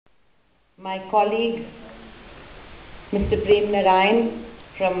my colleague, Mr. Prem Narayan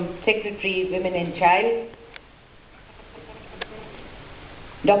from Secretary, Women and Child,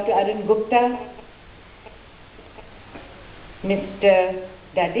 Dr. Arun Gupta, Mr.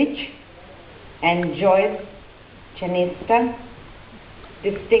 Dadich, and Joyce Chanesta,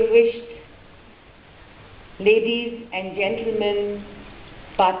 distinguished ladies and gentlemen,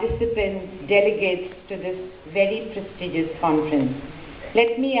 participants, delegates to this very prestigious conference.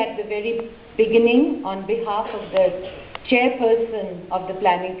 Let me at the very beginning, on behalf of the Chairperson of the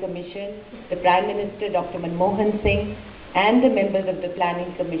Planning Commission, the Prime Minister Dr. Manmohan Singh, and the members of the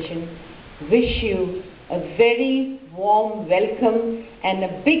Planning Commission, wish you a very warm welcome and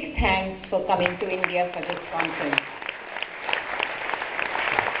a big thanks for coming to India for this conference.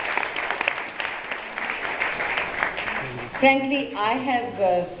 Frankly,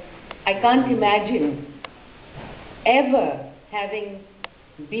 I can't imagine ever having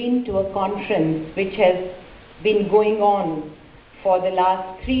been to a conference which has been going on for the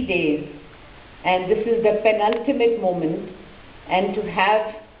last 3 days, and this is the penultimate moment, and to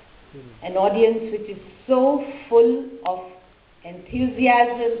have an audience which is so full of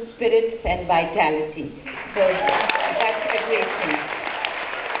enthusiasm, spirits and vitality. So that's a great thing.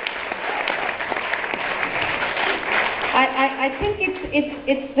 I think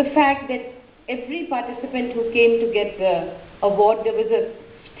it's the fact that every participant who came to get the award, there was a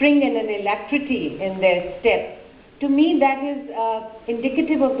spring and an alacrity in their step. To me, that is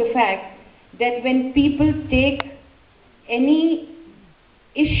indicative of the fact that when people take any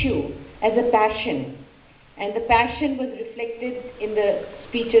issue as a passion, and the passion was reflected in the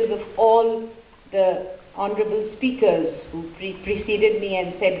speeches of all the honorable speakers who preceded me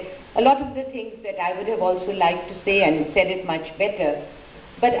and said a lot of the things that I would have also liked to say and said it much better.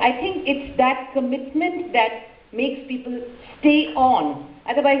 But I think it's that commitment that makes people stay on.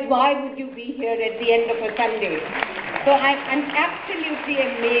 Otherwise, why would you be here at the end of a Sunday? So I'm absolutely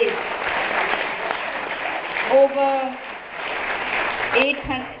amazed. Over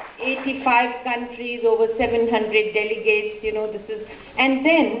 85 countries, over 700 delegates, you know, this is... And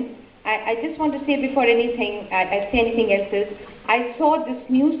then, I just want to say before I say anything else is, I saw this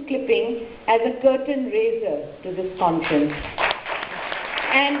news clipping as a curtain raiser to this conference.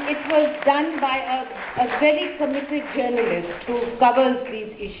 And it was done by a very committed journalist who covers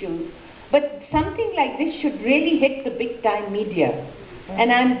these issues. But something like this should really hit the big time media.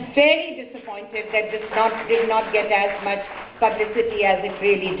 And I'm very disappointed that this did not get as much publicity as it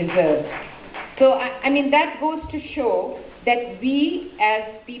really deserves. So, I mean, that goes to show that we as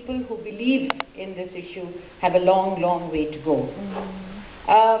people who believe in this issue have a long, long way to go.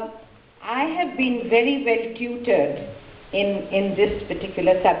 I have been very well tutored in this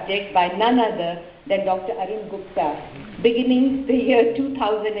particular subject by none other than Dr. Arun Gupta, beginning the year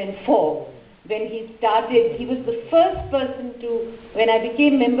 2004. When he started, he was the first person to, when I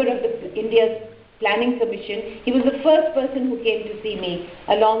became member of the India's Planning Commission, he was the first person who came to see me,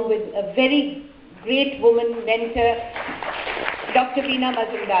 along with a very great woman mentor, Dr. Veena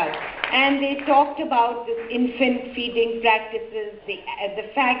Mazumdar. And they talked about this infant feeding practices, the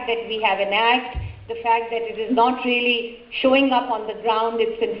fact that we have an act, the fact that it is not really showing up on the ground,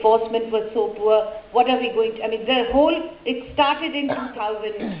 its enforcement was so poor, what are we going to, I mean, it started in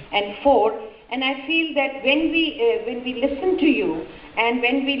 2004, and I feel that when we listen to you, and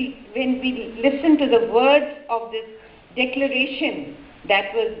when we listen to the words of this declaration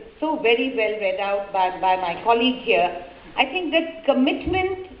that was so very well read out by my colleague here, I think that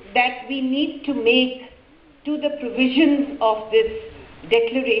commitment that we need to make to the provisions of this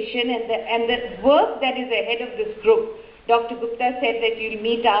declaration and the work that is ahead of this group. Dr. Gupta said that you'll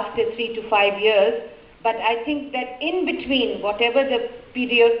meet after 3 to 5 years, but I think that in between, whatever the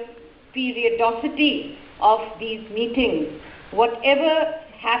periodicity of these meetings, whatever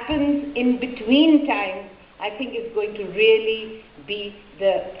happens in between times, I think is going to really be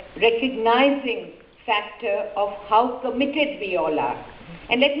the recognizing factor of how committed we all are.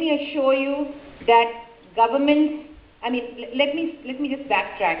 And let me assure you that governments, I mean, let me just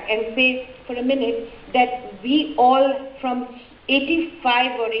backtrack and say for a minute that we all from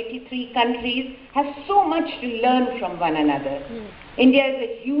 85 or 83 countries have so much to learn from one another. India is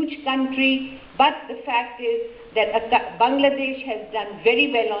a huge country, but the fact is that Bangladesh has done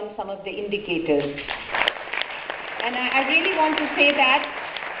very well on some of the indicators. And I really want to say that.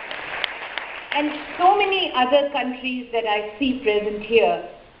 And so many other countries that I see present here,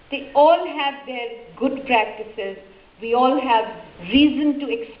 they all have their good practices. We all have reason to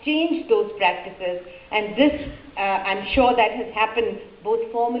exchange those practices, and this, I'm sure that has happened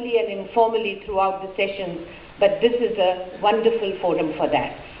both formally and informally throughout the sessions, but this is a wonderful forum for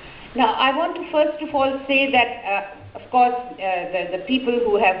that. Now, I want to first of all say that, of course, the people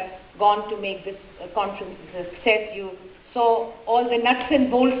who have gone to make this conference a success, you saw all the nuts and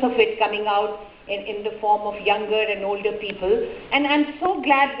bolts of it coming out in the form of younger and older people. And I'm so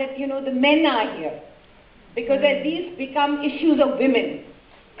glad that, you know, the men are here, because these become issues of women.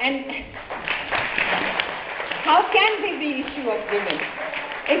 And how can they be issue of women?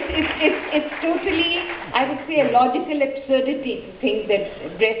 It's totally, I would say, a logical absurdity to think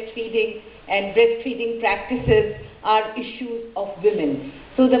that breastfeeding and breastfeeding practices are issues of women.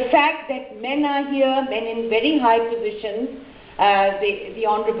 So the fact that men are here, men in very high positions, the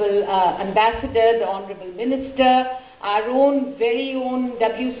Honorable Ambassador, the Honorable Minister, our own, very own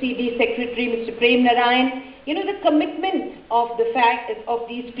WCD Secretary, Mr. Prem Narayan, you know, the commitment of the fact of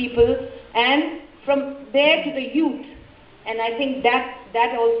these people, and from there to the youth. And I think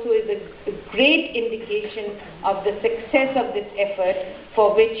that also is a great indication of the success of this effort,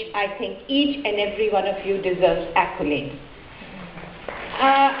 for which I think each and every one of you deserves accolades.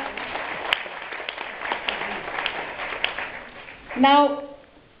 Now,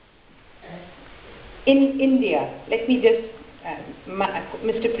 in India, let me just,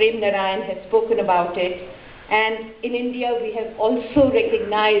 Mr. Prem Narayan has spoken about it, and in India we have also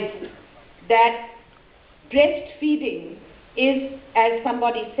recognized that breastfeeding is, as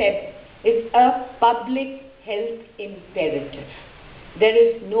somebody said, is a public health imperative. There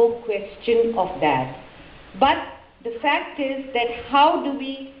is no question of that. But the fact is that how do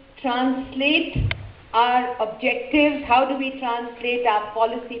we translate our objectives, how do we translate our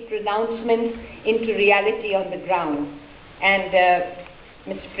policy pronouncements into reality on the ground? And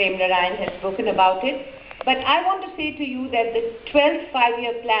Mr. Prem Narayan has spoken about it. But I want to say to you that the 12th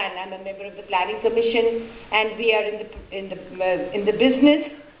five-year plan, I'm a member of the Planning Commission, and we are in the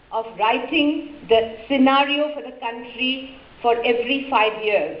business of writing the scenario for the country for every 5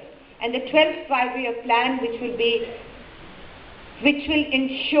 years. And the 12th five-year plan, which will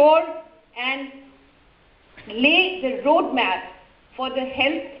ensure and lay the roadmap for the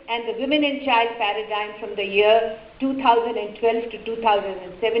health and the women and child paradigm from the year 2012 to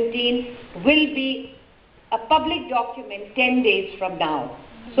 2017, will be a public document 10 days from now.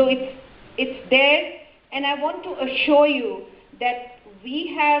 So it's there, and I want to assure you that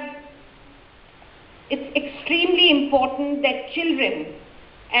it's extremely important that children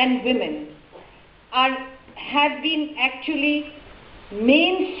and women have been actually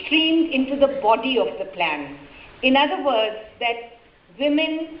mainstreamed into the body of the plan. In other words, that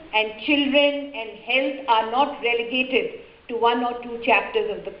women and children and health are not relegated to one or two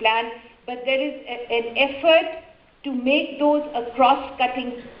chapters of the plan, but there is an effort to make those a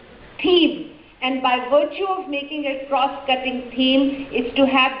cross-cutting theme. And by virtue of making a cross-cutting theme is to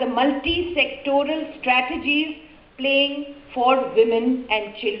have the multi-sectoral strategies playing for women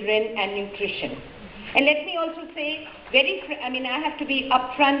and children and nutrition. And let me also say, I have to be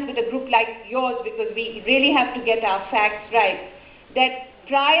upfront with a group like yours, because we really have to get our facts right, that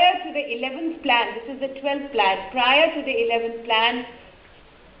prior to the 11th plan, this is the 12th plan, prior to the 11th plan,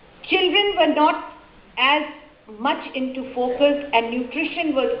 children were not as much into focus, and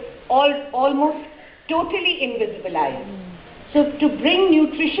nutrition was almost totally invisibilized. So to bring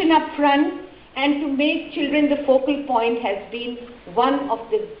nutrition up front and to make children the focal point has been one of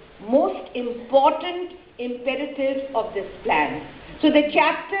the most important imperatives of this plan. So the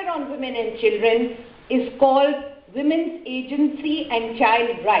chapter on women and children is called Women's Agency and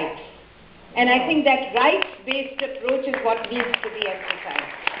Child Rights. And I think that rights-based approach is what needs to be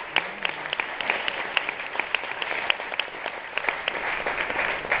emphasized.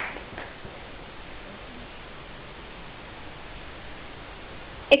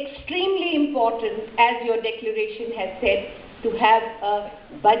 Extremely important, as your declaration has said, to have a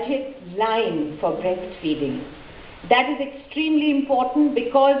budget line for breastfeeding. That is extremely important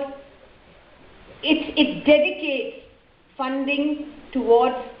because it dedicates funding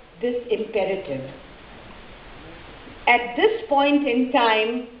towards this imperative. At this point in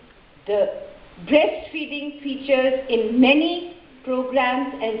time, the breastfeeding features in many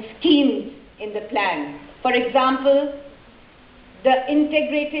programs and schemes in the plan. For example, the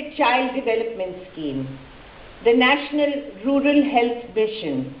Integrated Child Development Scheme, the National Rural Health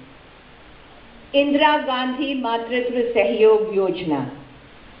Mission, Indira Gandhi Matritva Sahyog Yojana,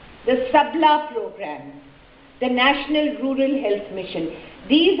 the Sabla program, the National Rural Health Mission.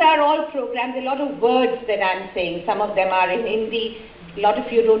 These are all programs, a lot of words that I'm saying, some of them are in Hindi, a lot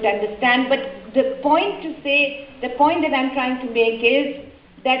of you don't understand, but the point that I'm trying to make is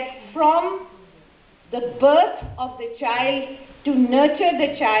that from the birth of the child, to nurture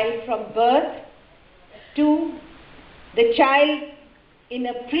the child from birth to the child in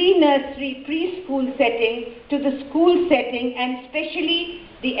a pre-nursery, preschool setting to the school setting, and especially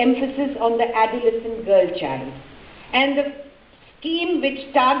the emphasis on the adolescent girl child. And the scheme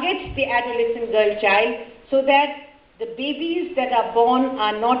which targets the adolescent girl child so that the babies that are born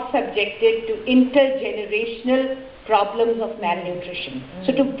are not subjected to intergenerational problems of malnutrition.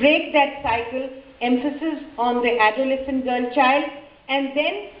 So to break that cycle, emphasis on the adolescent girl child, and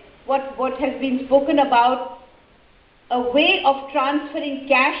then what has been spoken about, a way of transferring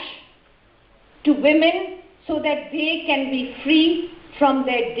cash to women so that they can be free from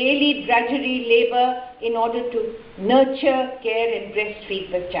their daily drudgery labor in order to nurture, care and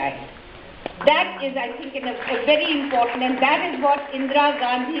breastfeed the child. That is, I think, a very important, and that is what Indira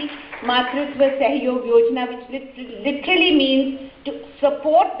Gandhi Matritva Sahyog Yojana, which literally means to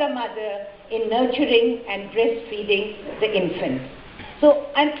support the mother in nurturing and breastfeeding the infant. So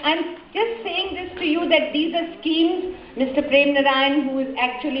I'm just saying this to you that these are schemes. Mr. Prem Narayan, who is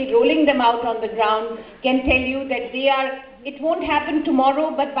actually rolling them out on the ground, can tell you that they are, it won't happen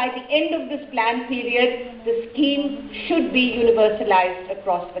tomorrow, but by the end of this plan period, the scheme should be universalized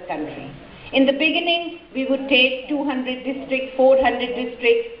across the country. In the beginning, we would take 200 districts, 400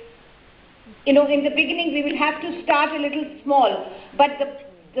 districts. In the beginning, we will have to start a little small. But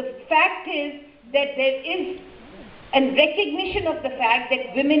the fact is that there is a recognition of the fact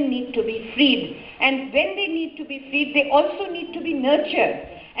that women need to be freed. And when they need to be freed, they also need to be nurtured.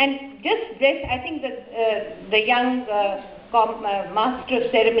 And just this, I think that the young master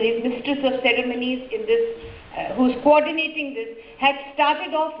of ceremonies, mistress of ceremonies in this, who's coordinating this, had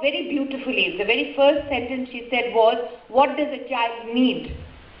started off very beautifully. The very first sentence she said was, what does a child need?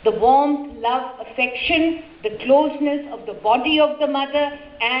 The warmth, love, affection, the closeness of the body of the mother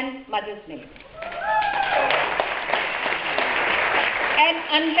and mother's milk. And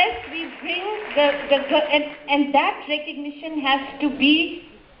unless we bring and that recognition has to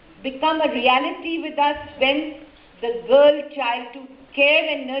become a reality with us when the girl child, to care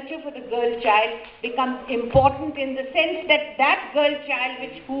and nurture for the girl child becomes important, in the sense that that girl child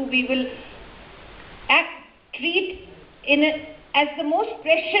who we will treat as the most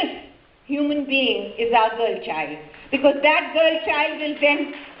precious human being is our girl child, because that girl child will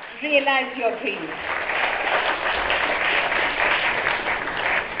then realize your dreams.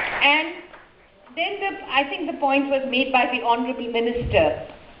 And then I think the point was made by the Honourable Minister,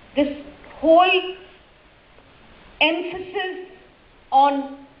 this whole emphasis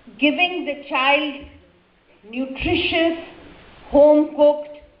on giving the child nutritious,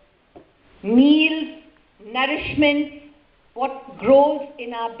 home-cooked meals, nourishment, what grows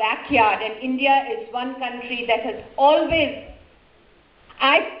in our backyard. And India is one country that has always,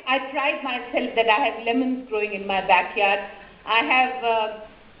 I pride myself that I have lemons growing in my backyard. I have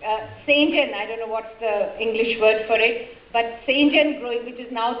sainjan, I don't know what's the English word for it, but sainjan growing, which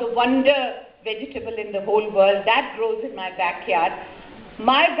is now the wonder vegetable in the whole world, that grows in my backyard.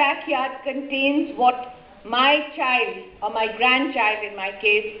 My backyard contains what my child, or my grandchild in my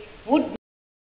case, would